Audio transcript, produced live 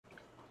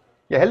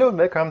Yeah, hello and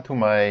welcome to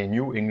my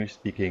new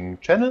English-speaking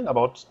channel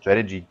about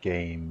strategy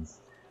games.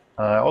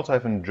 I also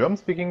have a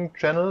German-speaking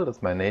channel,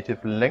 that's my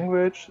native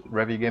language,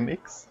 Wargame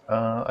X.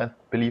 I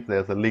believe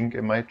there's a link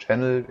in my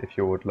channel if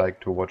you would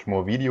like to watch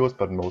more videos,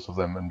 but most of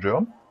them in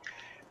German.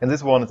 And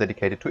this one is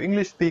dedicated to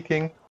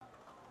English-speaking,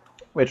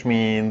 which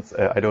means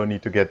I don't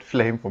need to get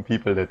flame from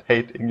people that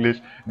hate English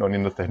and only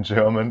understand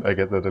German. I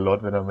get that a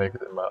lot when I make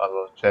it in my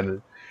other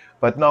channel.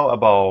 But now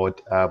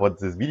about what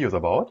this video is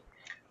about.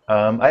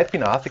 I've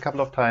been asked a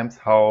couple of times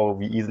how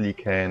we easily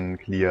can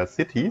clear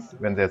cities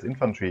when there's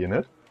infantry in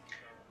it.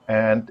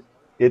 And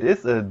it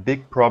is a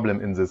big problem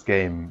in this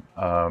game.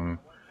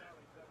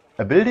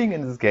 A building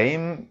in this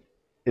game,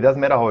 it doesn't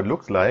matter how it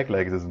looks like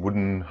this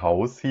wooden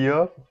house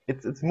here.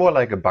 It's more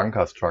like a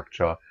bunker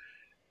structure.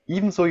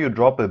 Even so you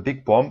drop a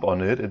big bomb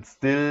on it, it's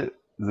still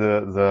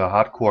the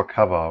hardcore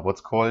cover,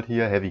 what's called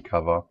here heavy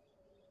cover.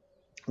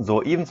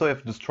 So even so if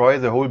you destroy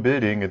the whole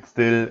building, it's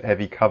still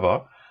heavy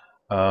cover.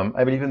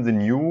 I believe in the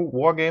new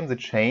war games it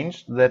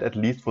changed that at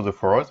least for the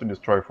forest, when you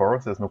destroy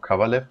forest, there's no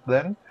cover left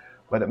then.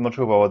 But I'm not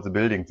sure about the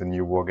buildings in the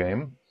new war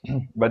game.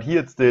 But here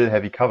it's still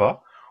heavy cover.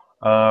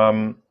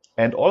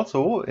 And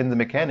also in the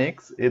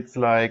mechanics, it's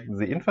like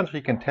the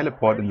infantry can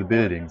teleport in the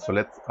building. So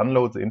let's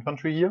unload the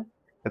infantry here.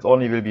 It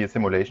only will be a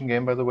simulation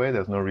game, by the way.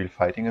 There's no real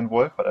fighting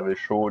involved, but I will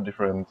show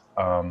different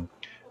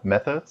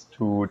methods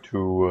to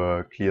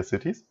clear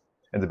cities.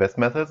 And the best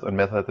methods and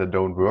methods that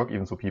don't work,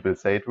 even so people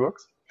say it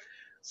works.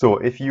 So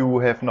if you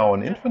have now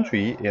an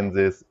infantry in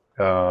this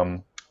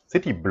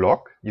city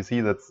block, you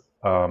see that's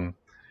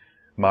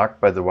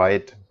marked by the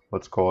white,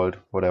 what's called,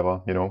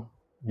 whatever, you know,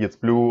 here it's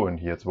blue and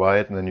here it's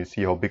white, and then you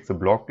see how big the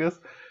block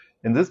is.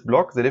 In this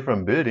block, there are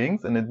different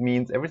buildings, and it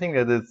means everything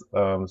that is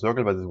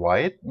circled by this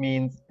white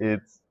means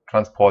it's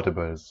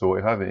transportable. So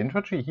if I have an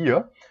infantry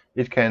here,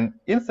 it can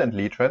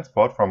instantly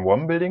transport from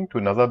one building to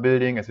another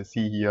building, as you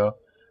see here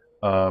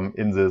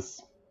in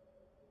this,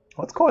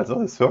 what's called,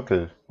 so a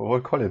circle, what do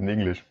you call it in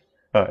English?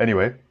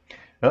 Anyway,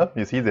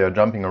 you see they are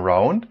jumping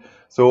around.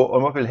 So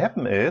what will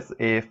happen is,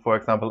 if, for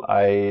example,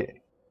 I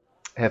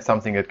have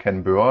something that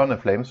can burn, a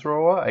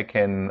flamethrower, I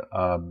can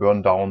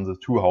burn down the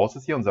two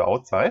houses here on the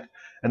outside,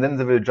 and then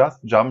they will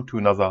just jump to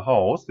another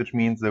house, which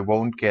means they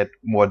won't get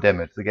more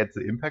damage. They get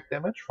the impact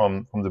damage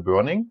from the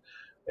burning,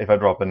 if I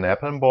drop a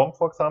napalm bomb,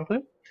 for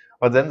example,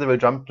 but then they will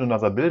jump to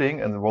another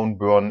building and they won't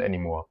burn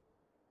anymore.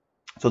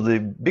 So the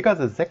bigger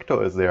the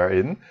sector is they are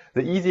in,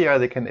 the easier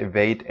they can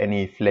evade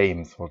any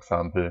flames, for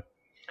example.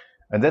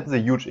 And that's a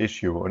huge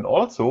issue. And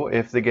also,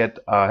 if they get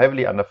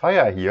heavily under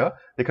fire here,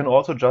 they can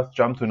also just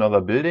jump to another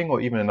building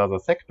or even another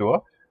sector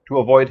to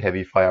avoid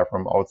heavy fire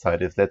from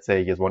outside. If, let's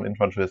say, he has one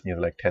infantryist and he has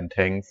like 10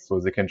 tanks, so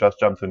they can just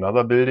jump to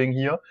another building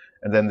here,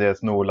 and then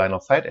there's no line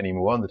of sight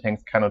anymore, and the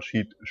tanks cannot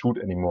shoot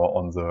anymore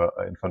on the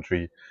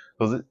infantry.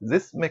 So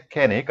this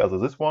mechanic, also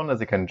this one, that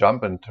they can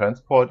jump and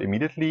transport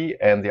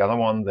immediately, and the other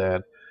one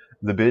that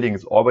the building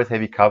is always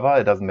heavy cover,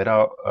 it doesn't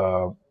matter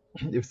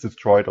if it's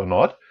destroyed or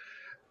not,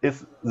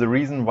 is the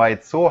reason why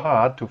it's so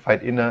hard to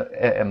fight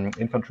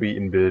infantry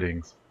in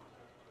buildings.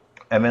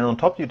 And then on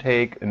top you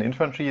take an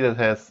infantry that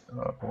has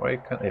it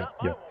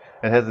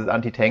has this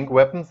anti-tank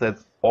weapons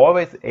that's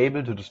always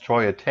able to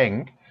destroy a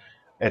tank,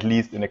 at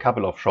least in a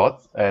couple of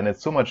shots, and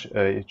it's so much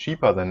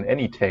cheaper than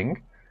any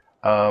tank.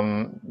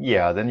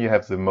 Yeah, then you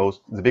have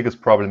the biggest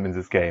problem in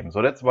this game.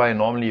 So that's why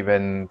normally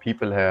when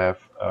people have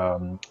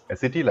a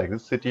city like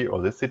this city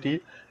or this city,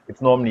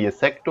 it's normally a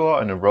sector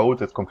and a road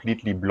that's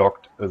completely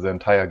blocked the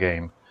entire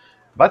game.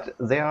 But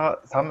there are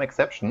some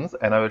exceptions,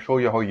 and I will show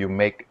you how you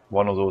make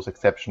one of those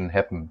exceptions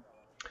happen.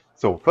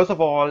 So first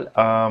of all,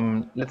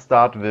 let's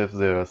start with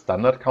the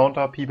standard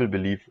counter people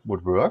believe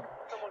would work.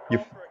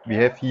 We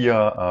have here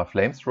a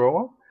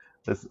flamethrower,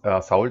 this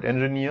Assault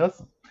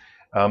Engineers.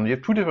 You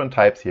have two different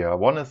types here.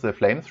 One is the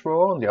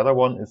flamethrower, and the other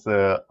one is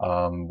a,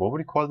 what would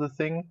you call this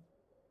thing?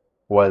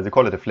 Well, they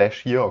call it a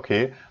flash here,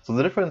 okay. So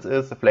the difference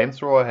is the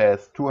flamethrower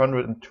has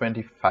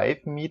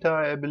 225 meter,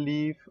 I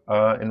believe,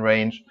 in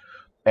range,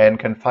 and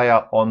can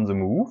fire on the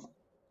move.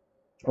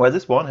 While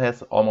this one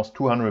has almost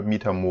 200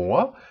 meter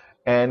more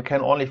and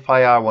can only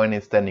fire when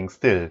it's standing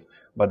still.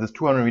 But this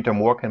 200 meter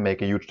more can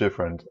make a huge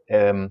difference,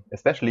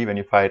 especially when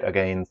you fight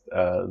against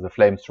the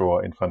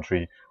flamethrower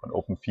infantry on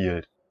open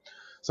field.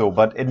 So,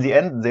 but in the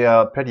end, they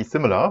are pretty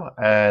similar,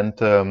 and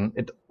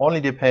it only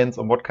depends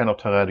on what kind of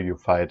terrain do you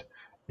fight.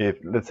 If,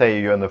 let's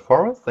say, you're in the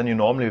forest, then you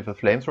normally with the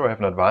flamethrower have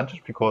an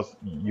advantage because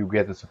you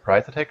get a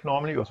surprise attack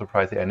normally or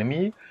surprise the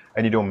enemy,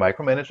 and you don't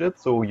micromanage it,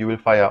 so you will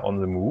fire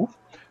on the move,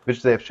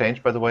 which they have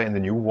changed, by the way, in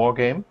the new war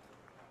game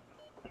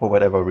for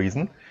whatever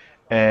reason.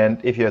 And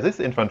if you have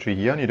this infantry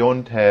here and you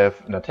don't have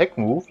an attack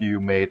move, you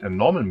made a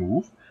normal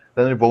move,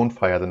 then it won't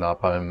fire the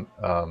napalm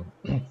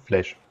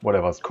flash,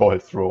 whatever it's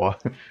called, thrower.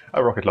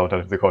 A rocket launcher,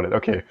 as they call it.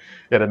 Okay,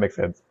 yeah, that makes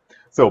sense.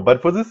 So,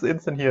 but for this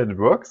instant here, it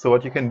works. So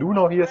what you can do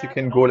now here is you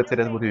can go, let's say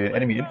that would be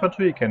enemy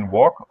infantry, you can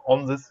walk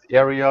on this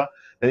area.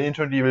 The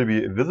infantry will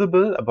be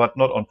visible, but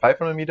not on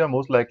 500 meter,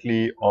 most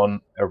likely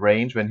on a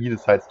range when he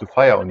decides to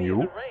fire on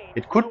you.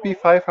 It could be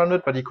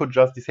 500, but he could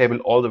just disable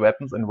all the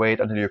weapons and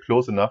wait until you're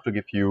close enough to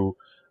give you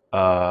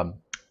a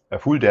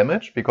full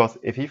damage, because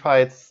if he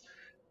fires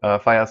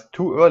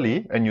too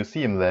early and you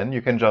see him, then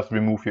you can just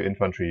remove your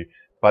infantry.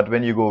 But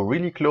when you go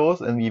really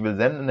close and he will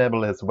then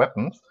enable his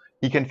weapons,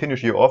 he can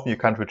finish you off and you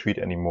can't retreat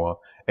anymore.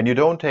 And you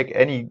don't take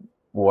any,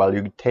 well,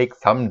 you take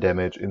some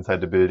damage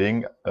inside the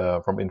building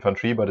from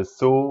infantry, but it's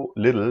so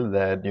little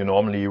that you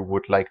normally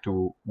would like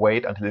to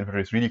wait until the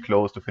infantry is really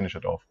close to finish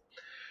it off.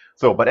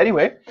 So, but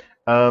anyway,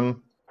 we're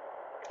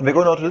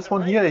going out to this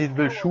one here. He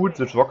will shoot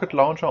this rocket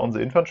launcher on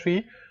the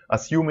infantry,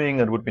 assuming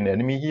it would be an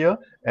enemy here.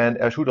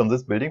 And I shoot on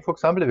this building, for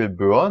example. It will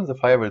burn, the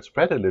fire will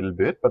spread a little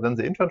bit, but then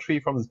the infantry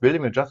from this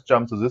building will just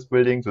jump to this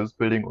building,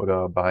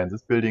 or behind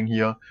this building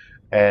here,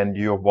 and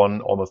you have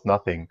won almost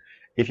nothing.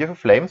 If you have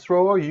a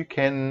flamethrower, you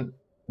can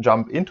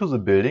jump into the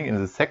building in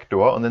the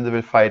sector, and then they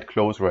will fight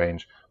close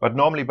range. But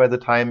normally by the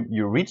time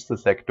you reach the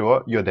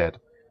sector, you're dead.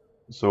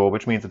 So,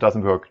 which means it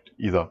doesn't work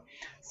either.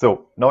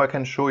 So, now I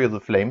can show you the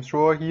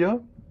flamethrower here.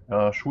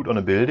 Shoot on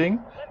a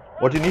building.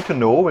 What you need to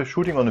know with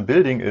shooting on a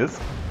building is,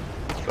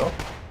 so,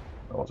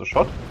 that was a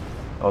shot.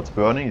 Now it's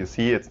burning. You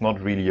see, it's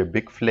not really a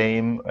big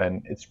flame,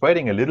 and it's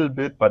spreading a little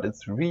bit, but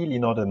it's really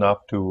not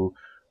enough to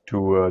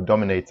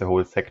dominate the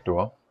whole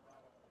sector.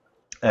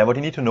 What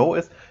you need to know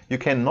is you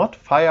cannot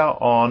fire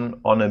on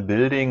a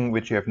building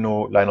which you have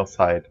no line of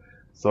sight.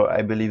 So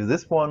I believe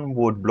this one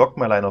would block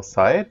my line of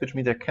sight, which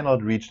means I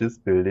cannot reach this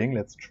building.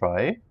 Let's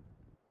try.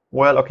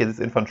 Well, okay, this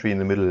infantry in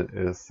the middle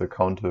is the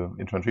counter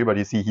infantry, but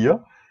you see here,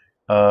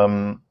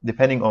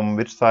 depending on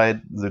which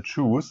side they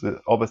choose, it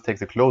always takes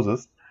the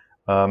closest.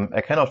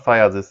 I cannot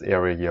fire this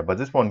area here, but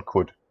this one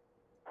could.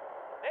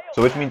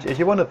 So which means if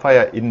you want to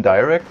fire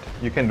indirect,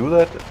 you can do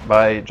that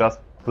by just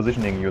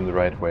positioning you in the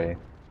right way.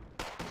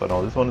 So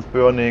now this one is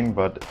burning,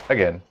 but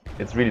again,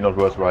 it's really not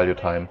worthwhile your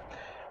time.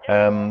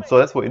 So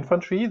that's for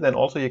infantry. Then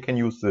also you can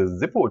use the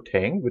Zippo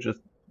tank, which is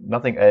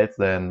nothing else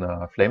than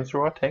a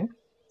flamethrower tank.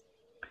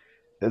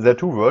 There are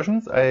two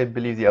versions. I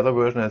believe the other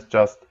version has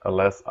just a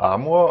less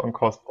armor and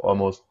costs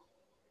almost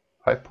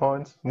 5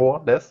 points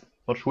more, less.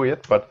 Not sure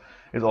yet, but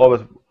it's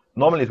always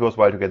normally it's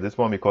worthwhile to get this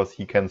one because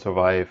he can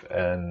survive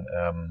an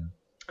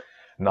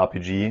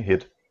RPG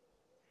hit.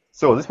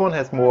 So this one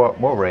has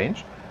more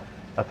range,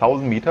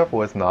 1000 meter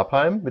for his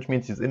napalm, which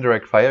means his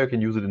indirect fire you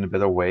can use it in a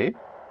better way.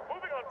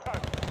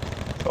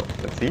 So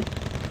let's see.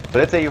 So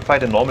let's say you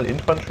fight a normal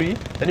infantry,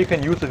 then you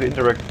can use the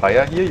indirect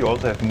fire here. You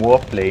also have more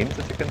flames,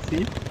 as you can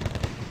see.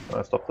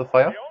 Stop the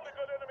fire.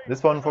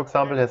 This one, for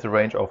example, has a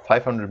range of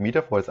 500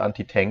 meter for its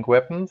anti-tank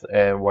weapons,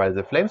 while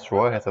the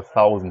flamethrower has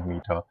 1000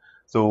 meter.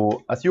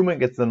 So,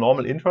 assuming it's the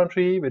normal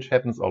infantry, which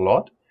happens a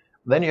lot,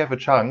 then you have a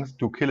chance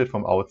to kill it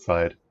from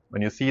outside.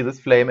 When you see this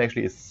flame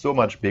actually is so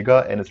much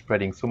bigger and is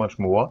spreading so much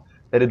more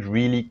that it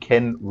really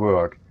can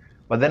work.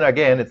 But then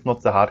again, it's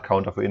not the hard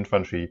counter for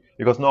infantry,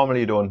 because normally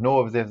you don't know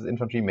if there's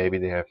infantry. Maybe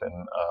they have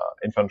an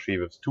infantry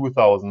with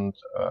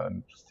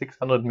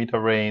 2600 meter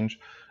range,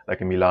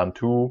 like in Milan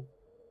 2.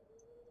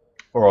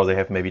 Or they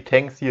have maybe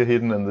tanks here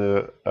hidden and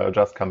they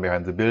just come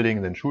behind the building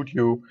and then shoot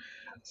you.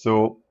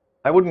 So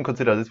I wouldn't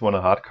consider this one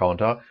a hard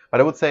counter, but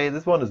I would say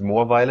this one is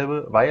more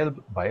viable.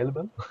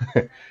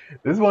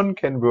 This one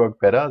can work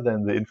better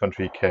than the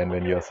infantry can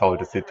when you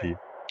assault a city.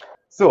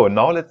 So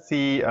now let's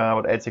see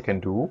what else you can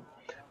do.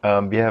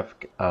 We have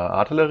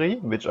artillery,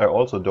 which I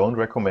also don't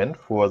recommend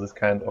for this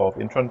kind of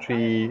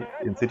infantry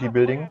in city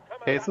building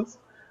cases.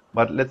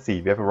 But let's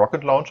see, we have a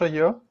rocket launcher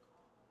here.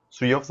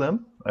 3 of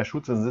them. I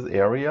shoot in this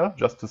area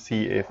just to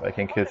see if I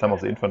can kill some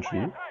of the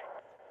infantry.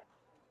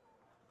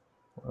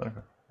 Okay.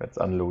 Let's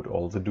unload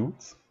all the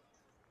dudes.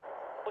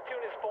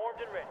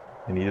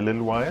 I need a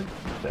little while.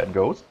 There it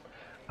goes.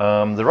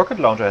 The rocket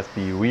launcher has to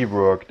be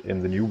reworked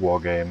in the new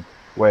wargame,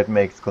 where it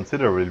makes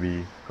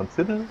considerably,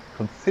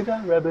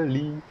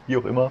 wie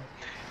auch immer,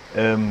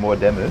 more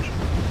damage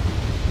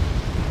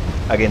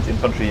against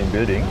infantry in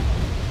building.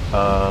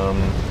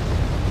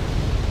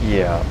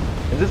 Yeah.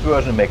 In this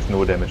version it makes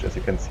no damage, as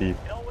you can see.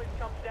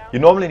 You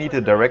normally need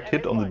a direct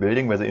hit on the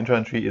building where the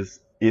infantry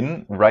is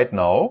in right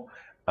now,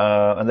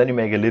 and then you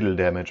make a little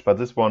damage, but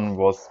this one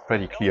was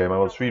pretty clear. I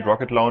was 3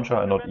 rocket launcher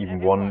and not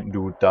even 1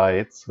 dude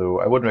died,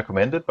 so I wouldn't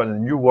recommend it, but in the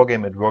new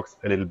wargame it works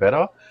a little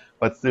better,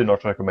 but still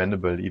not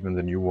recommendable, even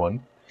the new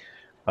one.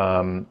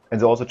 And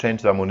they also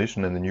changed the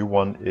ammunition in the new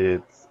one.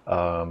 It's,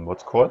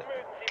 what's called?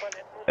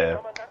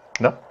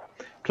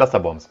 Cluster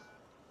bombs.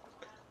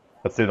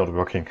 But still not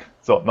working.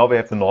 So now we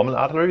have the normal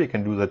artillery, we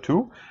can do that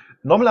too.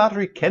 Normal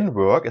artillery can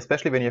work,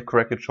 especially when you have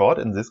corrected shot.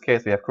 In this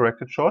case we have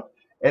corrected shot,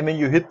 and when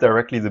you hit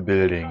directly the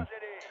building.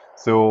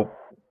 So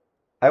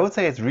I would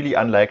say it's really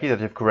unlikely that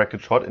you have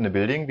corrected shot in a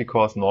building,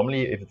 because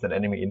normally if it's an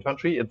enemy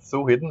infantry, it's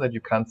so hidden that you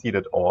can't see it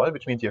at all,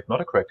 which means you have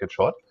not a corrected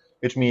shot,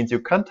 which means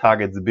you can't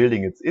target the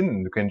building it's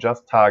in. You can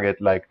just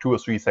target like 2 or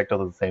 3 sectors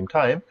at the same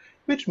time,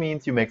 which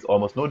means you make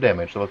almost no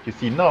damage. So what you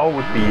see now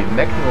would be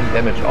maximum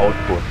damage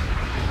output.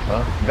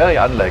 Very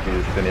unlikely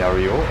this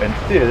scenario, and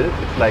still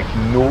it's like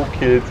no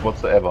kills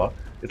whatsoever.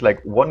 It's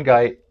like 1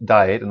 guy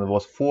died and there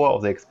was 4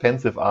 of the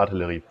expensive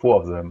artillery,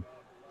 4 of them.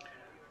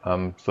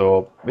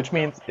 So which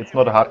means it's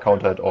not a hard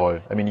counter at all.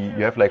 I mean,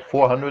 you have like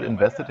 400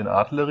 invested in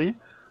artillery,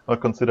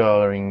 not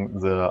considering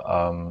the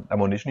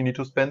ammunition you need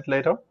to spend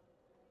later.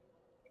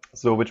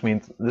 So which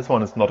means this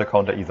one is not a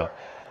counter either.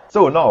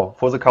 So now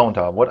for the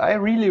counter, what I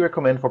really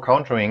recommend for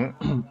countering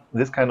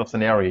this kind of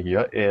scenario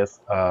here is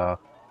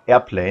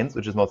airplanes,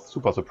 which is not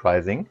super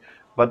surprising.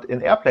 But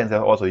in airplanes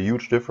there's also a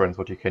huge difference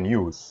what you can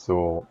use.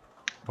 So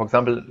for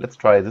example, let's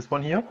try this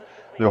one here,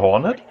 the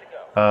Hornet.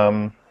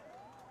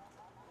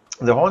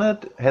 The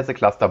Hornet has a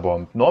cluster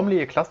bomb.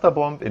 Normally a cluster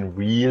bomb in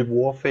real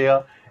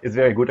warfare is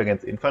very good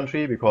against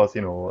infantry because,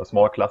 you know, a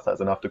small cluster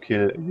is enough to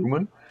kill a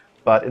human.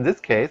 But in this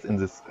case, in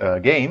this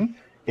game,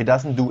 it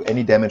doesn't do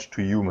any damage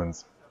to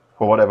humans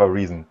for whatever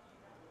reason.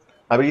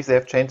 I believe they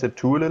have changed it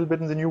too a little bit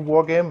in the new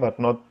wargame, but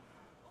not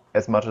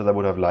as much as I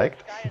would have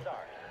liked.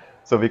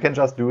 So we can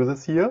just do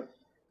this here.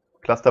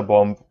 Cluster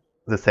bomb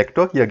the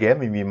sector. Here again,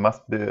 we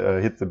must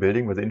hit the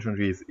building where the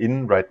infantry is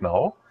in right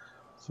now.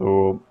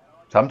 So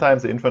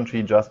sometimes the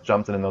infantry just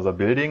jumps in another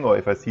building, or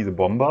if I see the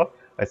bomber,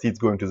 I see it's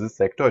going to this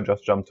sector, I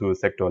just jump to a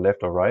sector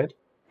left or right.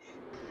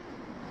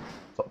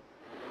 So,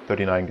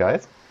 39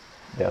 guys.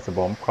 There's a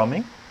bomb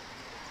coming.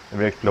 It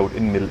will explode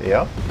in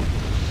middle-air.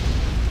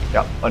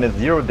 Yeah, and it's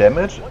 0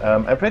 damage.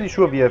 I'm pretty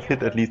sure we have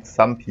hit at least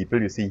some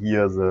people. You see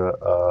here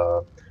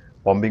the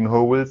bombing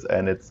holes,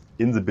 and it's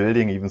in the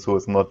building, even so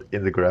it's not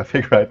in the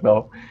graphic right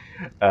now.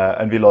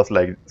 And we lost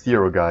like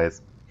 0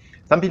 guys.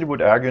 Some people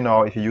would argue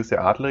now, if you use the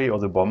artillery or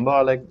the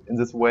bomber like in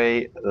this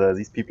way,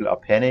 these people are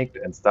panicked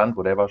and stunned,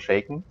 whatever,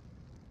 shaken.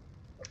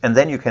 And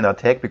then you can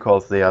attack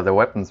because their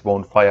weapons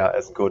won't fire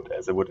as good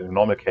as they would in a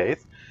normal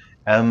case.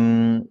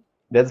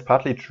 That's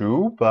partly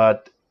true,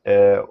 but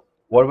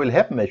what will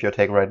happen if you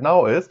attack right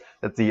now is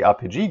that the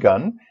RPG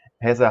gun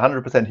has a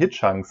 100% hit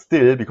chance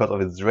still because of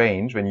its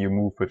range when you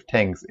move with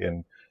tanks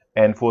in.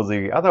 And for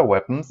the other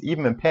weapons,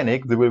 even in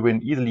panic, they will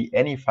win easily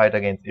any fight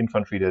against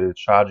infantry that is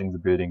charging the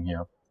building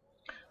here.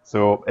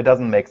 So it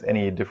doesn't make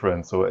any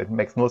difference. So it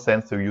makes no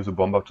sense to use a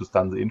bomber to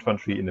stun the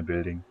infantry in a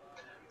building.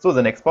 So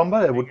the next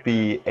bomber would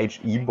be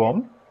HE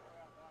bomb.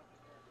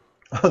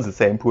 The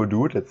same poor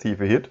dude. Let's see if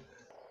we hit.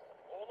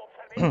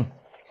 It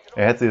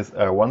has this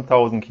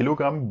 1000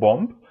 kilogram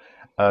bomb.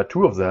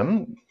 2 of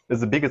them is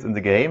the biggest in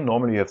the game.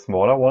 Normally you have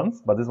smaller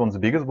ones, but this one's the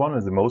biggest one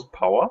with the most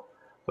power.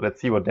 So let's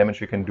see what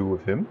damage we can do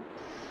with him.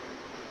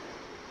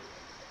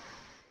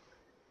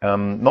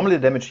 Normally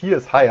the damage here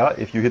is higher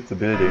if you hit the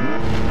building.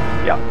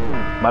 Yeah,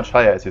 much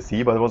higher as you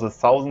see, but it was a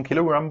 1000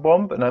 kilogram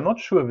bomb, and I'm not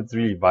sure if it's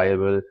really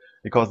viable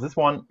because this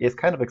one is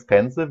kind of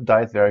expensive,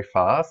 dies very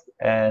fast,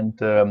 and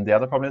the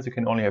other problem is you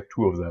can only have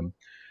 2 of them.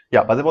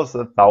 Yeah, but it was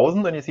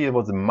 1000, and you see it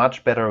was a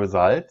much better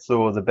result.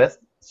 So the best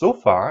so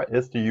far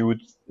is to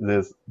use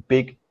this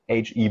big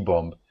HE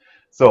bomb.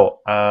 So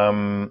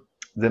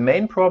the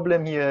main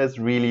problem here is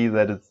really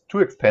that it's too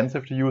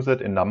expensive to use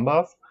it in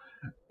numbers.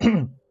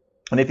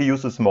 And if you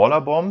use the smaller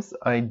bombs,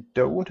 I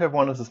don't have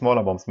one of the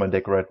smaller bombs in my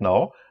deck right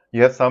now.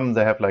 You have some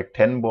that have like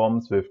 10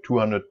 bombs with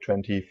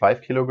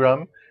 225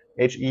 kilogram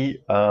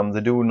HE.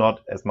 They do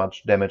not as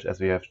much damage as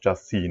we have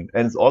just seen.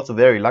 And it's also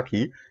very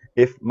lucky.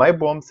 If my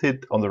bombs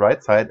hit on the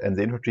right side and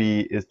the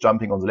infantry is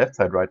jumping on the left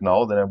side right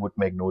now, then I would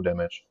make no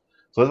damage.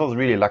 So this was a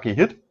really lucky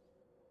hit.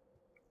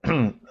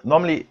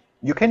 Normally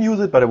you can use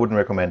it, but I wouldn't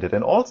recommend it.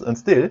 And also, and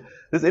still,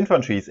 this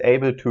infantry is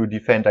able to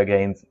defend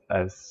against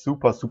a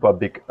super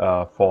big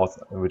force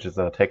which is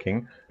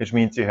attacking, which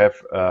means you have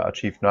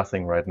achieved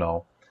nothing right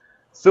now.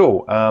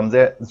 So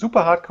the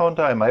super hard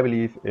counter, in my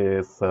belief,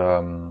 is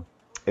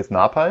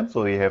Napalm.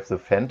 So we have the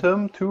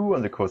Phantom 2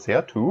 and the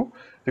Corsair 2.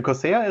 The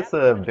Corsair is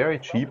a very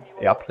cheap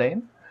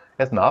airplane. It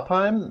has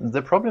Napalm.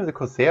 The problem with the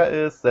Corsair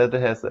is that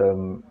it has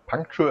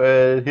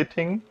punctual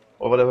hitting,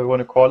 or whatever you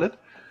want to call it.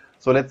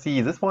 So let's see,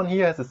 this one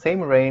here has the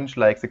same range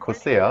like the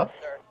Corsair,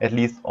 at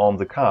least on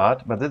the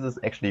card, but this is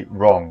actually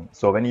wrong.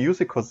 So when you use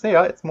the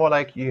Corsair, it's more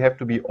like you have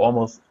to be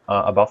almost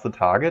above the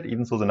target,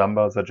 even though the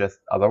number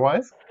suggests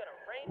otherwise.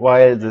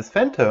 While this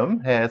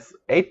Phantom has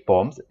 8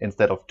 bombs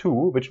instead of 2,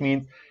 which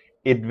means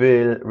it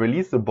will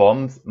release the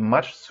bombs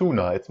much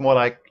sooner. It's more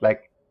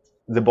like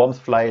the bombs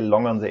fly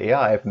long on the air.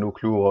 I have no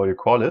clue how you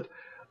call it.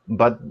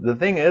 But the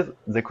thing is,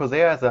 the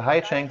Corsair has a high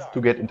chance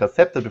to get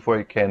intercepted before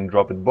it can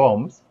drop its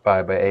bombs by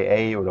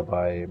AA or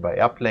by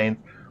airplanes.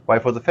 While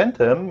for the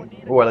Phantom,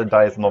 well, it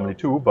dies normally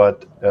too,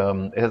 but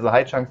it has a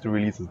high chance to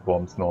release its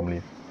bombs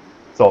normally.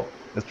 So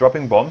it's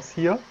dropping bombs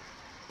here.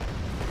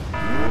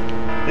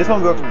 This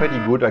one works pretty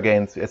good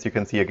against, as you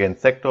can see,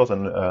 against sectors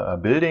and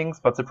buildings,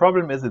 but the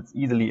problem is it's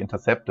easily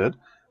intercepted.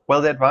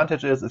 Well, the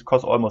advantage is it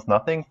costs almost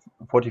nothing,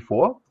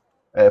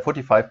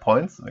 45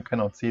 points. I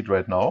cannot see it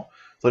right now.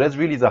 So that's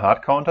really the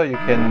hard counter. You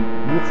can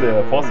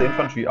force the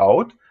infantry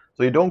out.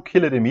 So you don't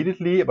kill it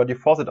immediately, but you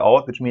force it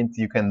out, which means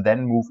you can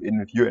then move in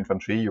with your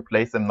infantry. You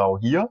place them now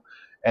here,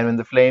 and when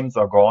the flames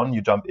are gone,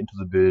 you jump into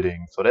the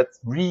building. So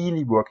that's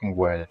really working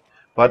well.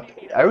 But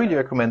I really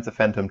recommend the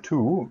Phantom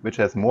 2, which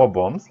has more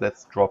bombs.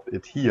 Let's drop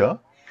it here.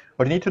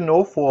 What you need to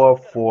know for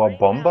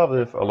bomber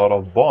with a lot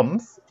of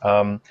bombs,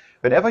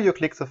 whenever you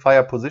click the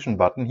fire position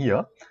button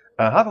here,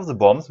 half of the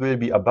bombs will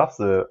be above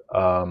the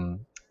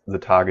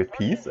target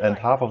piece and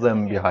half of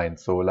them behind.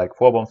 So like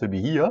 4 bombs will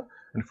be here,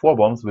 and 4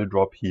 bombs will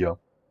drop here.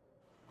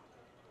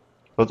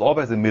 So it's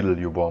always in the middle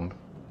you bomb.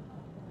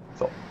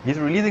 So he's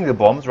releasing the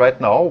bombs right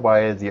now,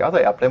 while the other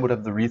airplane would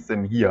have to release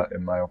them here,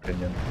 in my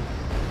opinion.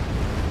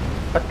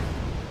 But,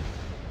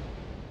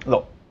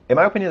 so, in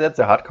my opinion, that's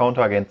a hard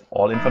counter against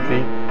all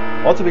infantry.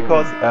 Also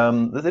because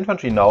this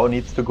infantry now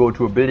needs to go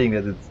to a building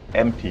that is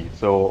empty.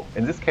 So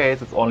in this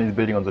case, it's only the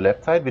building on the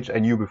left side, which I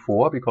knew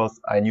before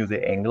because I knew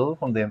the angle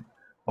from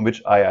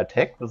which I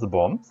attacked with the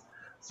bombs.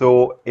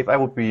 So if I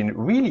would be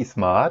really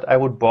smart, I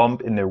would bomb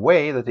in a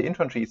way that the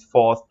infantry is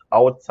forced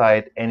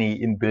outside any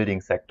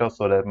in-building sector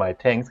so that my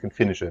tanks can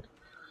finish it.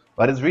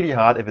 But it's really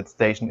hard if it's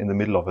stationed in the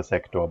middle of a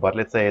sector. But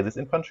let's say this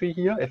infantry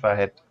here, if I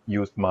had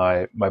used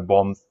my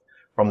bombs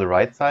from the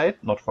right side,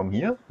 not from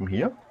here,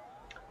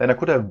 then I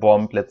could have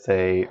bombed, let's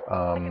say,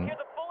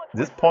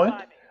 this point.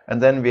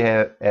 And then we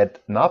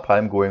had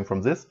napalm going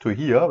from this to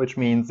here, which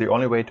means the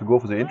only way to go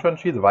for the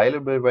infantry, the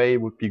viable way,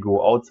 would be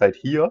go outside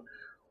here.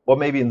 Or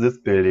maybe in this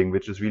building,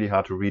 which is really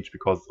hard to reach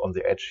because it's on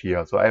the edge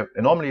here. So I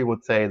normally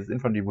would say this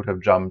infantry would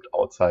have jumped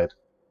outside.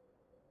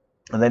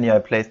 And then I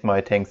placed my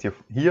tanks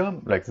here,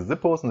 like the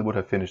Zippos, and they would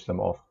have finished them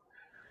off.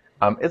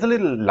 It's a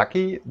little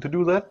lucky to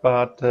do that,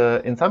 but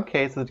in some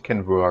cases it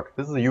can work.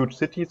 This is a huge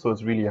city, so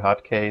it's really a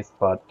hard case,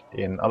 but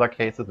in other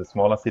cases, the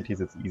smaller cities,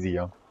 it's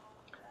easier.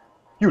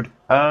 Good.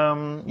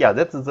 Yeah,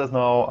 that's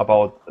now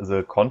about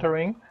the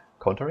countering.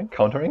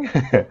 Countering?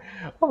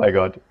 Oh my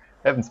god.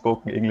 I haven't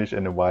spoken English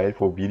in a while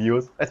for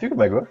videos. I speak with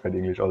my girlfriend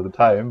English all the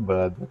time,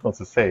 but that's not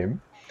the same.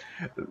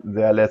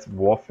 There are less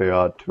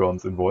warfare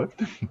terms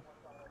involved.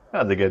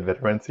 Yeah, they get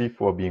veterancy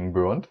for being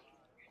burned.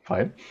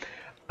 Fine.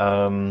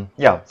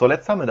 Yeah, so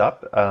let's sum it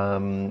up.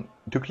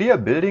 To clear a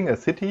building, a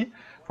city,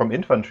 from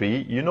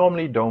infantry, you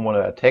normally don't want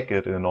to attack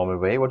it in a normal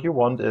way. What you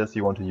want is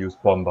you want to use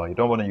bomber. You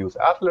don't want to use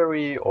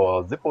artillery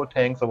or Zippo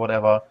tanks or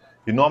whatever.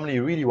 You normally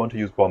really want to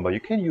use bomber. You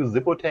can use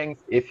Zippo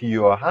tanks if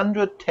you're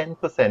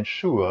 110%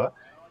 sure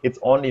it's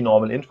only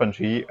normal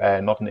infantry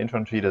and not an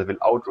infantry that will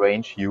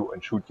outrange you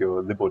and shoot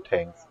your Zippo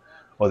tanks.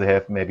 Or they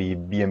have maybe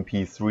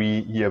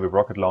BMP-3 here with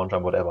rocket launcher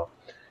and whatever.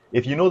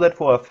 If you know that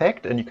for a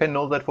fact, and you can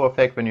know that for a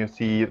fact when you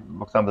see,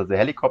 for example, the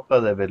helicopter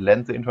that will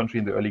land the infantry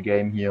in the early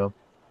game here,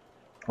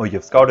 or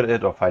you've scouted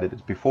it or fighted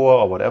it before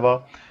or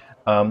whatever,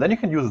 then you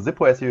can use a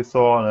Zippo as you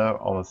saw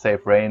on a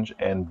safe range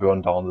and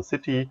burn down the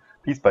city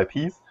piece by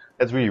piece.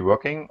 That's really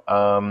working.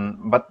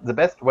 But the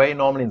best way,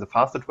 normally in the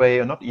fastest way,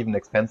 or not even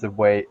expensive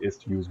way, is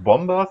to use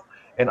bombers.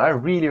 And I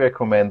really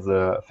recommend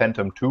the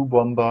Phantom II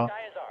bomber.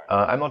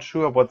 I'm not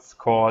sure what's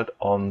called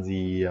on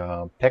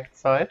the packed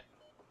side,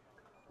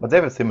 but they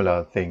have a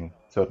similar thing,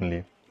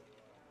 certainly.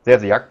 They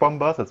have the Yak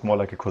bombers, that's more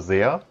like a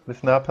Corsair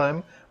with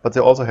napalm, but they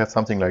also have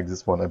something like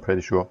this one, I'm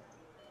pretty sure.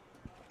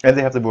 And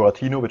they have the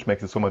Buratino, which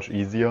makes it so much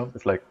easier.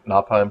 It's like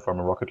napalm from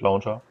a rocket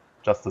launcher.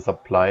 Just the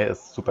supply is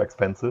super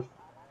expensive.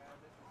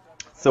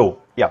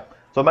 So, yeah.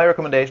 So my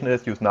recommendation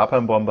is use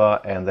napalm bomber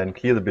and then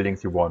clear the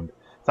buildings you want.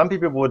 Some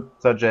people would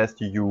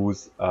suggest you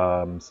use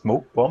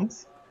smoke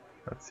bombs.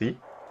 Let's see.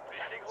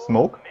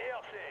 Smoke.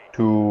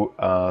 To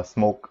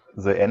smoke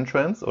the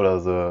entrance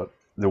or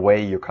the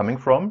way you're coming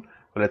from.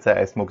 So let's say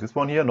I smoke this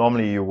one here.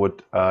 Normally you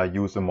would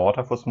use a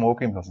mortar for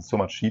smoking because it's so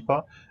much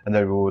cheaper. And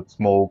then you would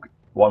smoke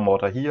one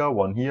mortar here,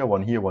 one here,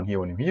 one here, one here,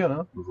 one here.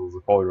 No? So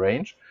the whole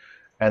range.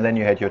 And then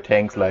you had your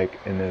tanks like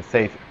in a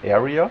safe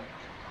area.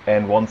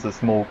 And once the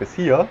smoke is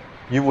here,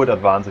 you would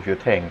advance with your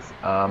tanks.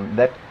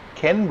 That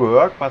can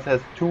work, but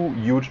has two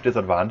huge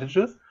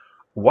disadvantages.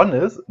 One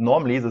is,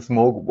 normally the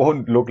smoke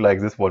won't look like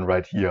this one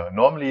right here.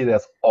 Normally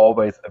there's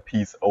always a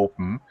piece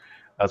open.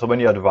 So when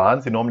you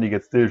advance, you normally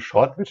get still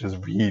shot, which is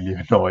really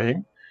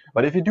annoying.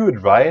 But if you do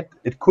it right,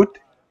 it could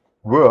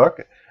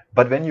work.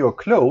 But when you're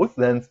close,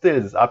 then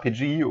still this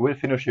RPG will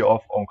finish you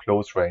off on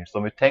close range. So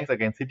with tanks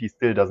against cities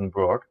still doesn't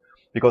work.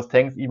 Because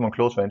tanks, even on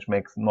close range,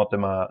 makes not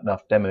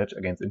enough damage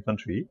against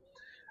infantry.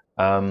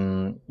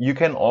 You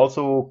can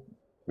also,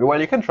 well,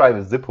 you can try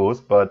with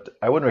Zippos, but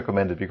I wouldn't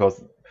recommend it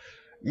because,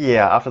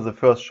 yeah, after the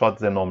first shot,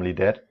 they're normally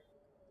dead.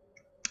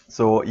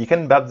 So you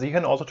can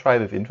also try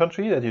with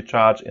infantry, that you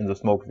charge in the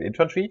smoke with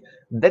infantry.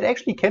 That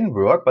actually can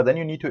work, but then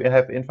you need to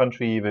have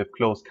infantry with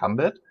close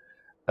combat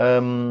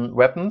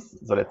weapons.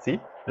 So let's see.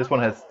 This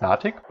one has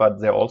static, but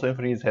there are also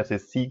infantry that has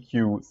this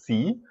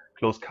CQC.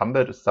 Close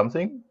combat is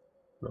something.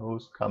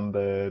 Close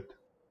combat.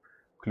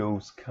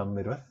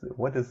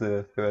 What is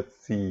the third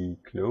C?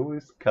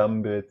 Close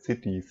combat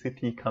city.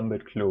 City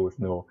combat close.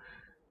 No.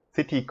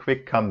 City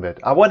quick combat.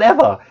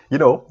 Whatever! You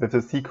know, with the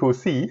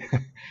CQC.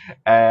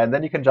 And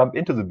then you can jump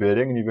into the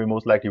building and you will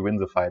most likely win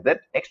the fight.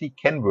 That actually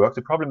can work.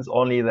 The problem is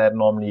only that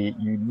normally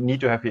you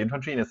need to have your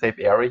infantry in a safe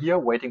area here,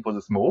 waiting for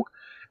the smoke,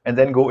 and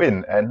then go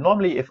in. And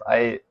normally if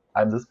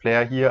I'm this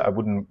player here, I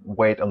wouldn't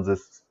wait on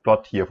this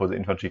spot here for the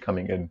infantry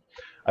coming in.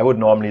 I would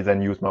normally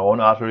then use my own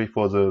artillery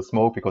for the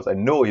smoke because I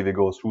know if it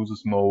goes through the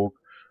smoke,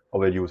 or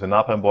will use a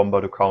napalm bomber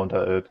to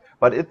counter it.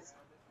 But it's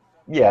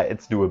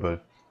doable.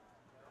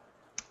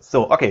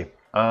 So, okay,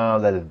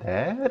 that is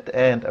that.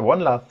 And one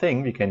last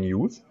thing we can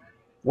use.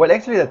 Well,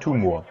 actually there are two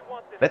more.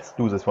 let's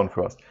do this one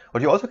first.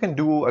 What you also can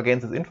do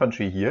against this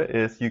infantry here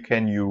is you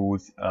can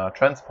use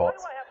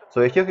transports.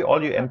 So if you have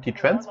all your empty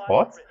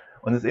transports,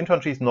 and this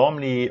infantry is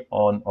normally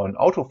on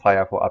auto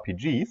fire for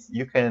RPGs,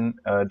 you can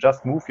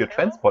just move your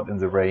transport in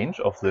the range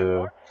of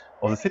the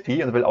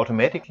city, and it will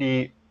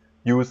automatically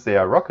use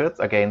their rockets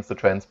against the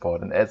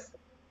transport. And as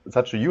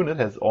such a unit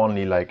has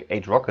only like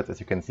 8 rockets, as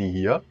you can see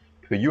here,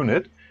 per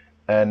unit,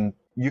 and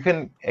you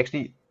can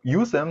actually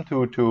use them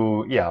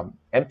to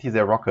empty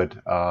their rocket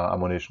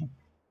ammunition.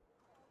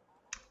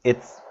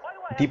 It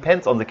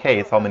depends on the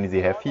case how many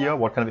they have here,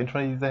 what kind of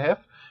infantry they have,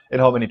 and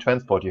how many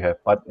transport you have.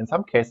 But in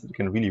some cases it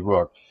can really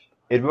work.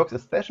 It works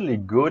especially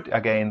good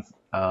against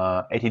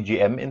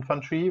ATGM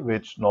infantry,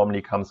 which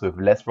normally comes with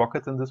less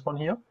rockets than this one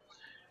here.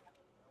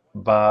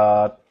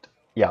 But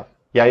yeah,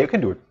 you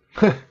can do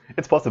it.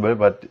 It's possible,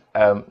 but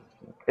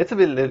it's a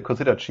bit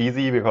considered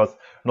cheesy because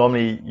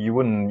normally you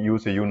wouldn't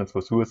use your units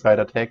for suicide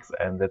attacks,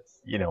 and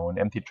that's, you know, an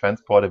empty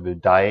transporter will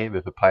die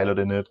with a pilot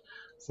in it.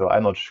 So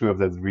I'm not sure if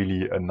that's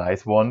really a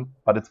nice one,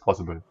 but it's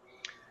possible.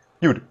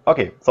 Good.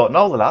 Okay, so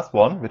now the last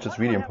one, which is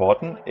really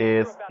important,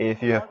 is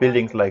if you have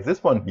buildings like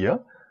this one here,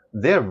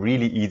 they're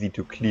really easy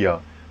to clear,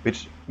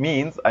 which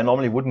means I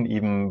normally wouldn't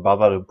even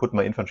bother to put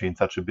my infantry in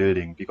such a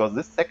building, because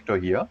this sector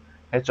here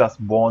has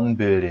just one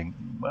building,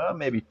 well,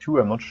 maybe 2.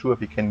 I'm not sure if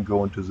you can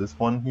go into this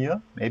one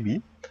here,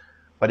 maybe,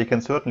 but you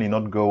can certainly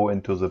not go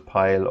into the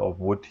pile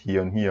of wood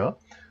here and here.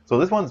 So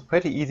this one's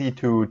pretty easy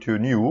to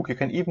nuke. You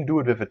can even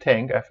do it with a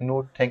tank. I have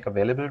no tank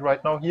available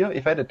right now here.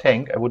 If I had a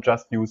tank, I would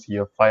just use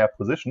here fire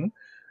position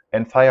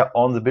and fire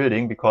on the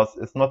building, because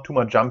it's not too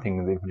much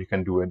jumping that you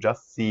can do. I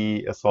just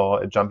saw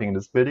it jumping in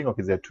this building.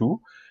 Okay, there are 2.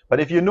 But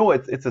if you know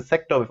it's a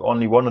sector with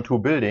only 1 or 2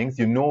 buildings,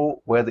 you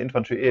know where the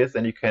infantry is,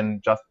 and you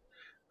can just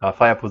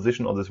fire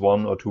position on this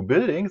 1 or 2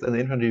 buildings, and the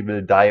infantry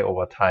will die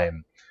over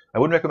time. I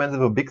wouldn't recommend it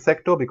for a big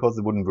sector because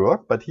it wouldn't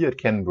work, but here it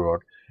can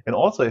work. And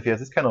also, if you have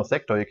this kind of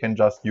sector, you can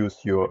just use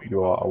your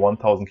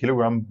 1000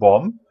 kilogram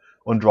bomb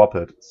and drop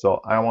it.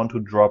 So I want to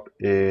drop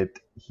it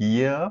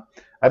here.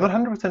 I'm not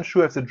 100%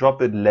 sure if they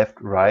drop it left,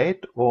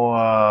 right, or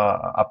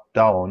up,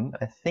 down.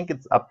 I think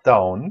it's up,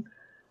 down,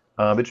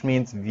 which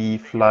means we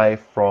fly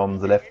from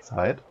the left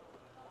side.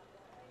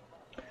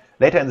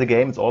 Later in the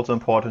game, it's also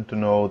important to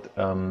note,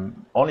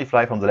 only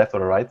fly from the left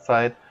or the right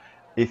side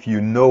if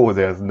you know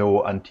there's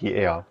no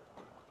anti-air.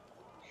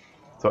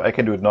 So I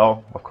can do it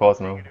now, of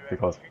course, no,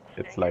 because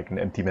it's like an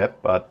empty map,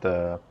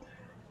 but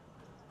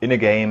in a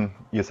game,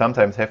 you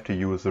sometimes have to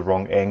use the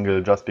wrong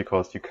angle just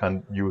because you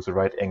can't use the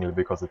right angle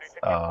because it's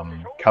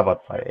covered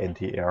by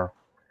anti-air.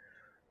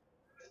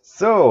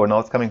 So now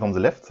it's coming from the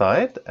left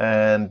side,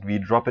 and we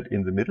drop it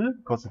in the middle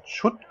because it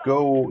should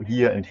go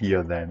here and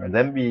here then. And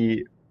then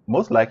we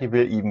most likely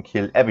will even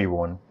kill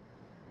everyone.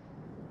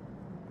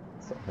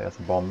 So there's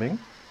a bombing.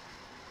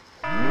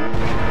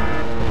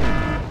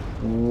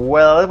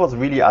 Well, it was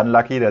really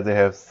unlucky that they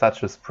have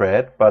such a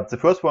spread, but the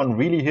first one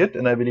really hit,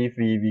 and I believe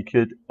we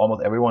killed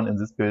almost everyone in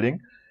this building.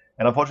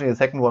 And unfortunately the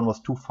second one was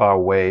too far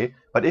away.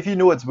 But if you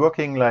know it's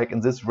working like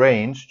in this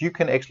range, you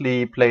can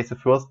actually place the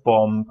first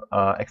bomb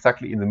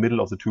exactly in the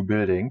middle of the 2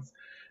 buildings.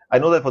 I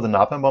know that for the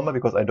napalm bomber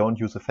because I don't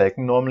use the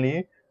Falcon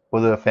normally.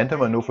 For the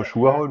Phantom I know for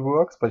sure how it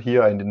works, but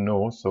here I didn't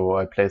know, so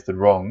I placed it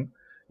wrong.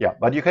 Yeah,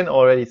 but you can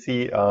already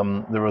see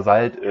the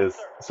result is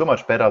so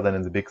much better than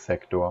in the big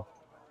sector.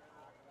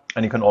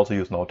 And you can also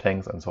use now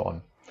tanks and so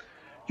on.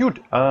 Good,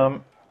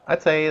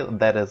 I'd say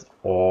that is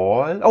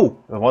all. Oh,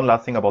 one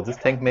last thing about this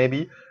tank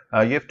maybe.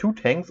 You have 2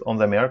 tanks on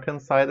the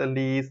American side at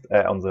least,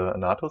 on the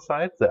NATO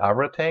side, the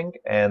Avra tank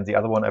and the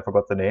other one I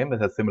forgot the name,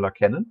 that has similar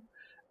cannon.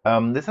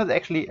 This has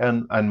actually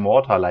a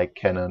mortar-like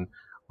cannon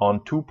on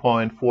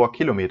 2.4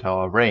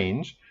 kilometer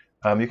range.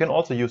 You can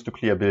also use to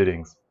clear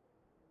buildings.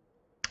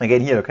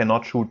 Again, here you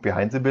cannot shoot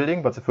behind the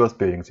building, but the first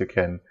buildings you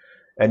can.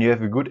 And you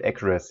have a good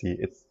accuracy.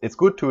 It's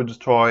good to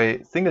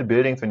destroy single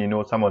buildings when you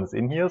know someone is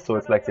in here, so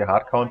it's like the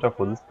hard counter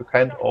for this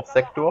kind of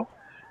sector.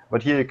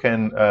 But here you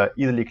can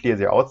easily clear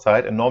the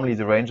outside, and normally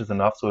the range is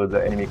enough so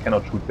the enemy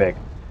cannot shoot back.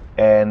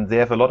 And they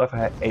have a lot of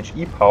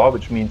HE power,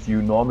 which means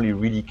you normally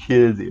really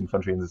kill the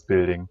infantry in this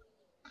building.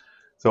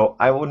 So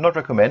I would not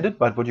recommend it,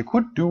 but what you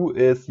could do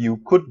is you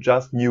could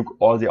just nuke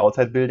all the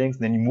outside buildings,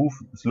 and then you move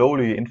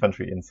slowly your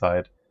infantry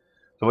inside.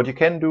 So what you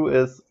can do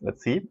is,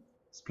 let's see,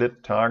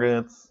 split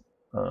targets,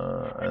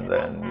 and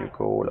then you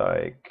go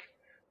like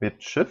with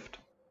shift,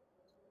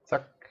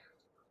 zack.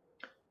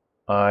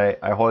 I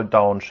hold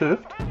down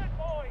shift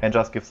and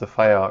just give the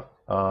fire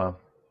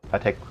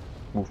attack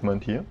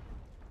movement here,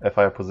 a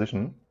fire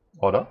position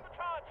order,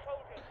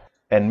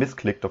 and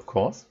misclicked of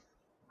course.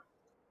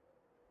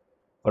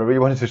 What I really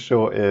wanted to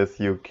show is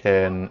you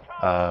can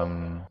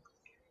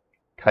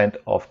kind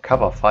of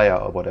cover fire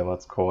or whatever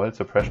it's called,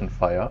 suppression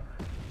fire.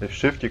 With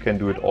shift you can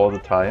do it all the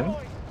time.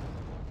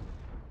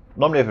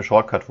 Normally I have a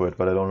shortcut for it,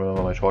 but I don't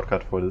remember my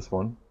shortcut for this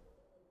one.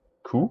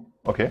 Q?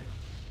 Okay.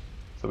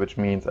 So which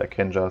means I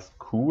can just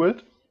Q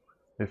it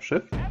with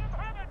shift.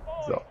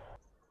 So.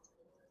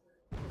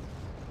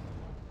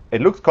 It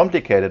looks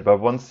complicated,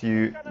 but once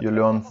you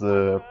learn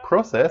the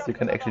process, you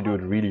can actually do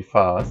it really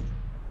fast.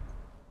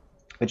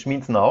 which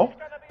means now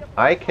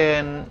I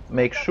can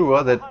make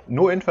sure that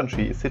no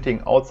infantry is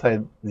sitting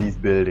outside these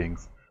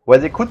buildings. Well,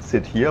 they could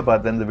sit here,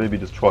 but then they will be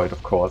destroyed,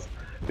 of course.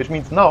 Which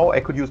means now I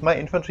could use my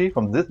infantry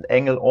from this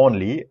angle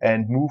only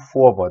and move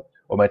forward,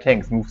 or my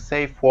tanks move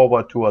safe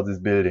forward towards these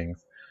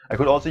buildings. I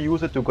could also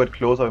use it to get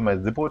closer with my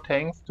Zippo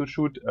tanks to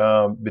shoot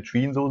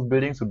between those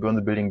buildings to burn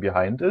the building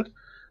behind it.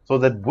 So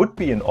that would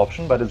be an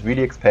option, but it's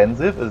really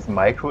expensive, it's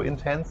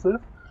micro-intensive,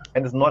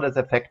 and it's not as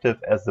effective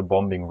as the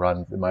bombing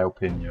runs, in my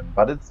opinion.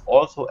 But it's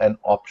also an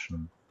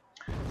option.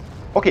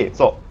 Okay,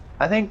 so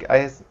I think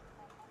I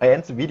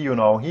end the video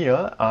now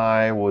here.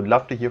 I would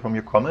love to hear from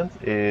your comments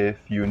if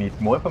you need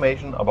more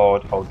information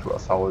about how to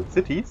assault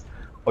cities,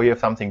 or you have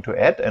something to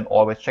add, and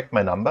always check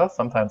my numbers.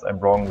 Sometimes I'm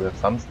wrong with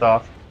some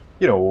stuff,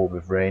 you know,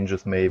 with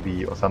ranges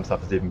maybe, or some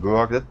stuff that didn't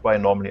work. That's why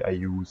normally I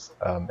use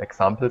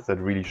examples that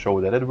really show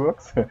that it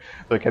works, so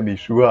I can be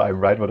sure I'm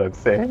right what I'm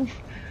saying.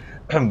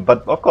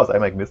 But of course I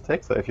make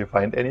mistakes, so if you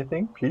find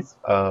anything, please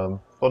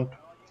don't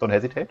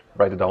hesitate,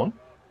 write it down.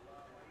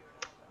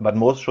 But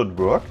most should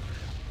work.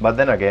 But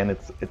then again,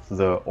 it's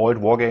the old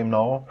Wargame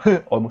now,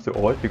 almost the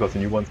old, because the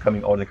new one's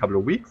coming out in a couple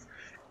of weeks.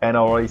 And I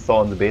already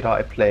saw in the beta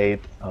I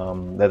played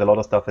that a lot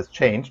of stuff has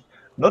changed.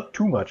 Not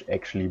too much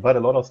actually, but a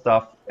lot of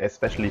stuff,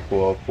 especially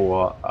for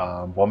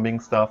bombing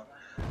stuff,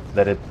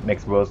 that it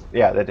makes worse.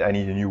 Yeah, that I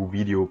need a new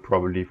video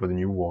probably for the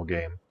new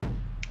Wargame.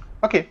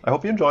 Okay, I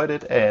hope you enjoyed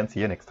it and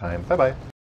see you next time. Bye bye.